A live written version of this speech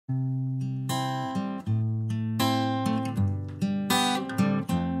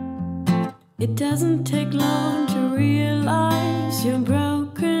It doesn't take long to realize you're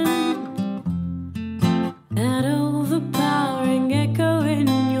broken. That overpowering echo in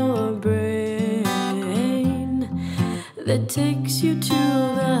your brain that takes you to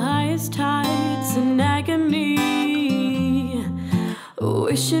the highest heights in agony,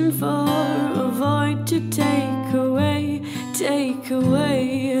 wishing for a void to take away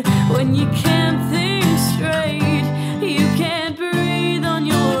when you can't think straight, you can't breathe on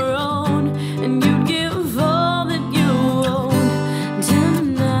your own, and you'd give all that you own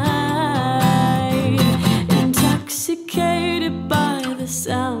tonight, intoxicated by the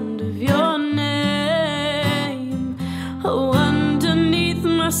sound of your name. Oh, underneath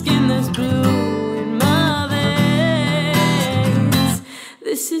my skin there's blue in my veins.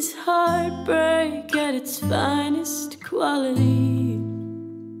 This is heartbreak at its finest quality.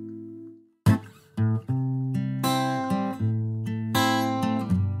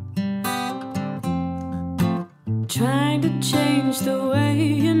 Trying to change the way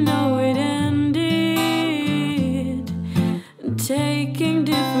you know it ended, taking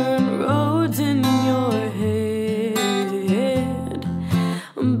different roads in your head,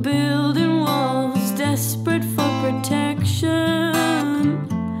 building walls desperate for protection,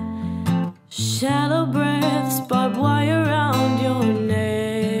 shallow breaths, barbed wire around your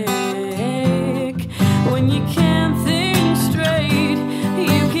neck. When you can't think straight,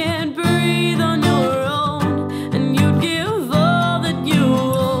 you can't breathe on your own, and you'd give all that you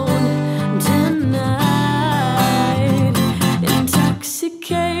own tonight,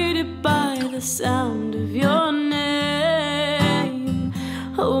 intoxicated by the sound of your name.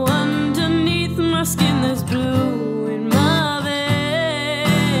 Oh, underneath my skin there's blue in my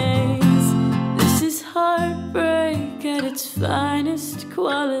veins. This is heartbreak at its finest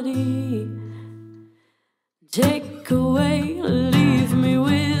quality. Take away, leave me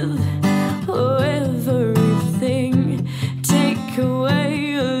with everything. Take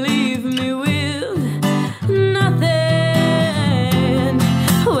away, leave me with nothing.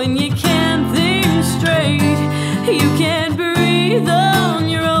 When you can't think straight, you can't breathe on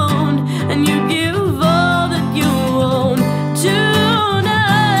your own, and you give all that you own tonight,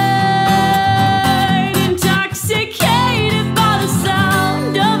 intoxicated by the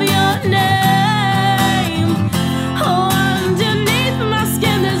sound of your name. Oh, underneath my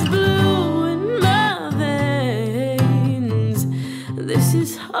skin there's blue in my veins. This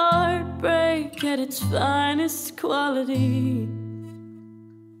is heartbreak at its finest quality.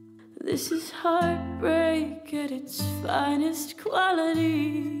 This is heartbreak at its finest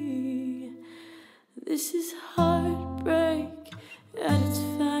quality. This is heartbreak.